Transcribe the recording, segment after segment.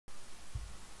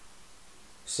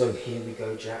So here we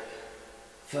go, Jack.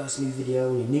 First new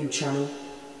video on your new channel.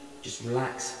 Just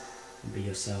relax and be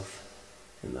yourself,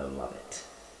 and they'll love it.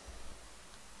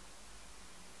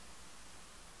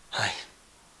 Hi.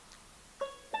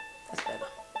 That's better.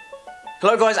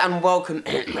 Hello guys and welcome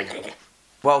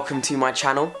welcome to my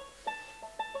channel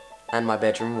and my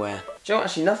bedroom where, do you know what,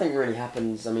 actually nothing really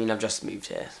happens. I mean, I've just moved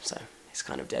here, so it's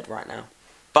kind of dead right now.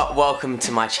 But welcome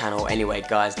to my channel anyway,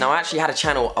 guys. Now I actually had a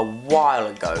channel a while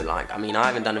ago, I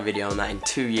haven't done a video on that in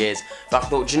 2 years, but I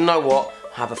thought, do you know what,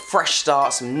 I'll have a fresh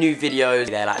start, some new videos.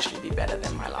 They'll actually be better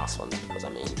than my last ones because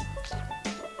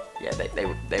yeah, they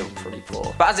were pretty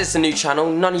poor. But as it's a new channel,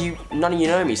 none of you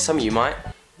know me. Some of you might.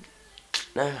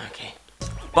 No? Okay.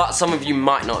 But some of you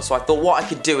might not, so I thought what I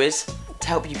could do is to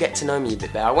help you get to know me a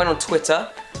bit better. I went on Twitter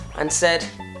and said,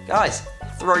 guys,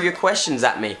 throw your questions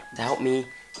at me to help me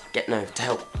to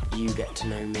help you get to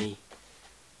know me.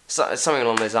 So, something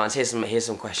along those lines. Here's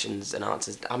some questions and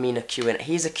answers. I mean a Q&A.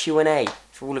 Here's a Q&A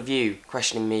for all of you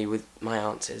questioning me with my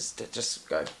answers. Just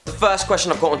go. The first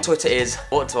question I've got on Twitter is,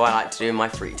 what do I like to do in my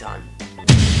free time?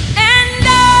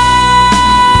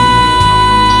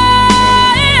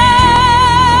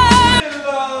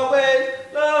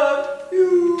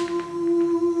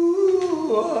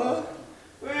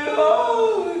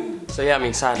 So yeah, I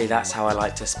mean, sadly that's how I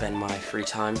like to spend my free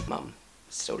time. Mum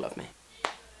still love me.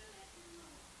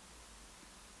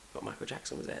 But Michael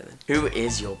Jackson was there then. Who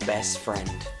is your best friend?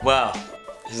 Well,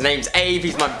 his name's Abe,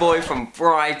 he's my boy from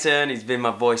Brighton. He's been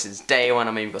my boy since day one.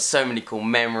 I mean, we've got so many cool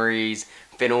memories.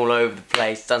 Been all over the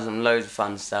place, done some loads of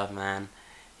fun stuff, man.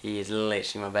 He is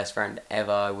literally my best friend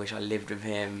ever. I wish I lived with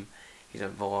him. He's a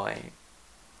boy.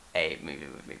 Abe, move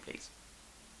in with me, please.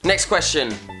 Next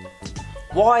question.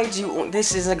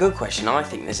 This is a good question, I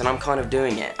think this, and I'm kind of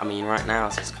doing it. I mean, right now,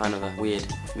 so it's kind of weird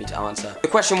for me to answer. The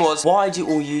question was, why do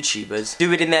all YouTubers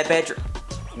do it in their bedroom?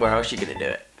 Where else are you gonna do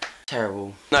it?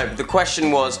 Terrible. No, but the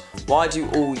question was, why do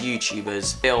all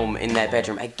YouTubers film in their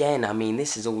bedroom? Again, I mean,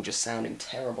 this is all just sounding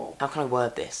terrible. How can I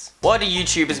word this? Why do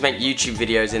YouTubers make YouTube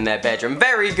videos in their bedroom?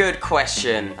 Very good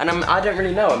question. And I don't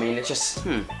really know, I mean, it's just,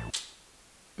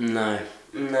 No.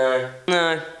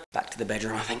 Back to the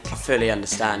bedroom, I think. I fully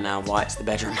understand now why it's the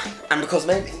bedroom. And because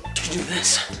maybe to do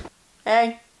this.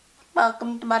 Hey,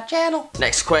 welcome to my channel.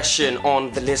 Next question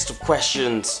on the list of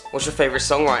questions. What's your favourite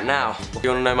song right now? You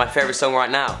wanna know my favourite song right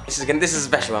now? This is a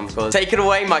special one because take it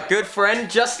away, my good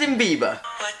friend Justin Bieber.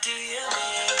 What do you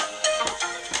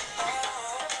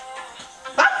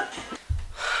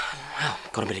Well,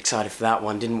 got a bit excited for that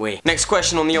one, didn't we? Next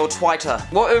question on the old Twitter.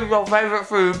 What is your favourite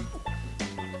food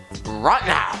right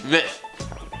now? This.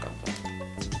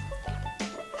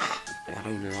 I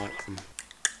don't even like them.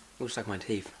 It looks like my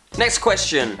teeth. Next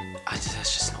question. That's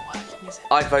just not working, is it?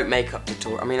 I vote makeup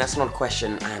tutorial. I mean, that's not a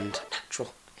question, and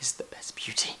natural is the best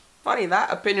beauty. Funny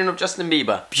that, opinion of Justin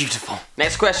Bieber. Beautiful.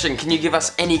 Next question. Can you give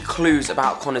us any clues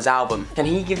about Connor's album? Can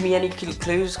he give me any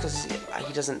clues? Because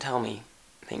he doesn't tell me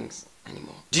things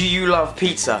anymore. Do you love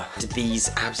pizza? Do these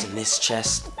abs in this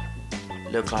chest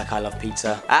look like I love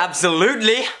pizza?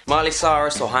 Absolutely. Miley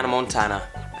Cyrus or Hannah Montana?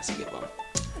 That's a good one.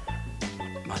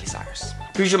 Miley Cyrus.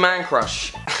 Who's your man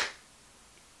crush?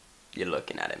 You're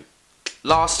looking at him.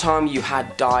 Last time you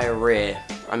had diarrhea.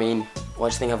 I mean, why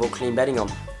do you think I've got clean bedding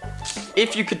on?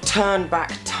 If you could turn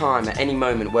back time at any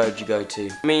moment, where would you go to?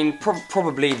 I mean,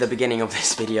 probably the beginning of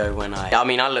this video when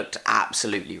I looked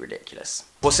absolutely ridiculous.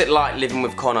 What's it like living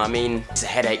with Connor? I mean, it's a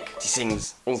headache. He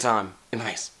sings all the time in my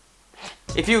face.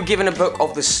 If you were given a book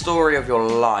of the story of your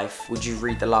life, would you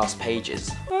read the last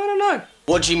pages? I don't know.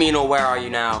 What do you mean, or where are you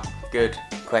now? Good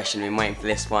question, been waiting for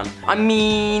this one. I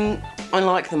mean, I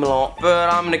like them a lot, but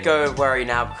I'm gonna go with where are you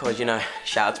now because, you know,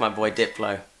 shout out to my boy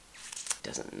Diplo. He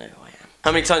doesn't know who I am.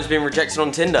 How many times have you been rejected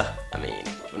on Tinder? I mean, do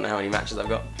you want to know how many matches I've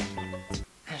got?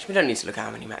 Actually, we don't need to look at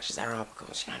how many matches there are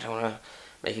because, you know, I don't want to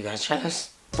make you guys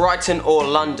jealous. Brighton or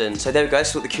London? So there we go,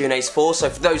 that's what the Q&A is for. So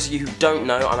for those of you who don't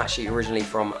know, I'm actually originally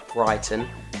from Brighton.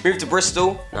 Moved to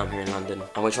Bristol, now I'm here in London.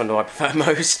 And which one do I prefer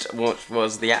most? Which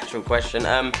was the actual question.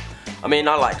 I mean,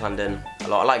 I like London a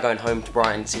lot. I like going home to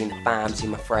Brighton, seeing the fam,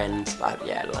 seeing my friends. But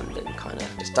yeah, London kind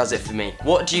of just does it for me.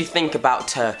 What do you think about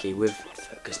turkey with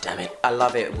focus, damn it? I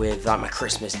love it with like my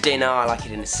Christmas dinner. I like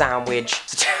it in a sandwich.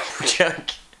 It's a terrible joke.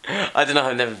 I don't know,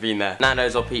 I've never been there.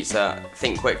 Nando's or pizza?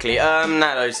 Think quickly.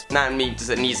 Nando's. Nan me does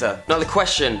it neither. Another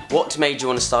question. What made you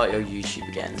want to start your YouTube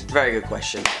again? Very good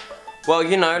question. Well,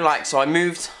 you know, so I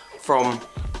moved from...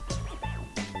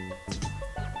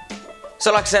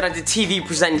 So like I said, I did TV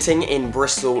presenting in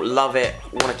Bristol. Love it.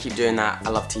 Want to keep doing that. I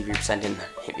love TV presenting.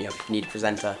 Hit me up if you need a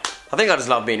presenter. I think I just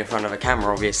love being in front of a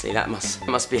camera, obviously. That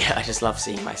must be it. I just love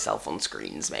seeing myself on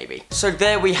screens, maybe. So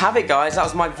there we have it, guys. That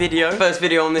was my video. First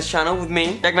video on this channel with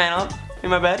me, Maynard, in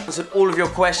my bed. Answered all of your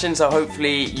questions, so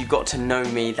hopefully you got to know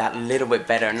me that little bit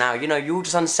better. Now, you know, you'll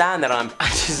just understand that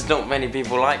just not many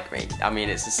people like me. I mean,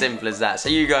 it's as simple as that. So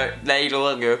you go, there you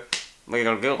go.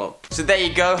 So there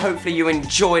you go, hopefully you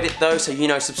enjoyed it though, so you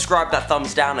know, subscribe, that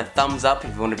thumbs down and thumbs up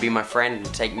if you want to be my friend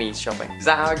and take me shopping. Is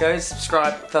that how it goes?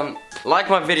 Subscribe, like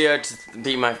my video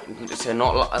to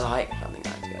not like, I think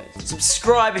that's good.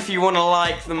 Subscribe if you want to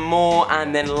like them more,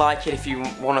 and then like it if you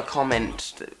want to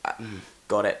comment.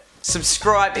 Got it.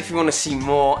 Subscribe if you want to see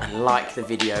more, and like the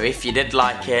video if you did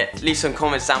like it. Leave some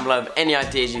comments down below of any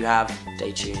ideas you have.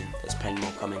 Stay tuned, there's plenty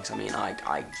more coming. I mean,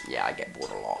 yeah, I get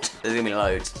bored a lot. There's gonna be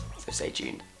loads, so stay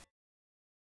tuned.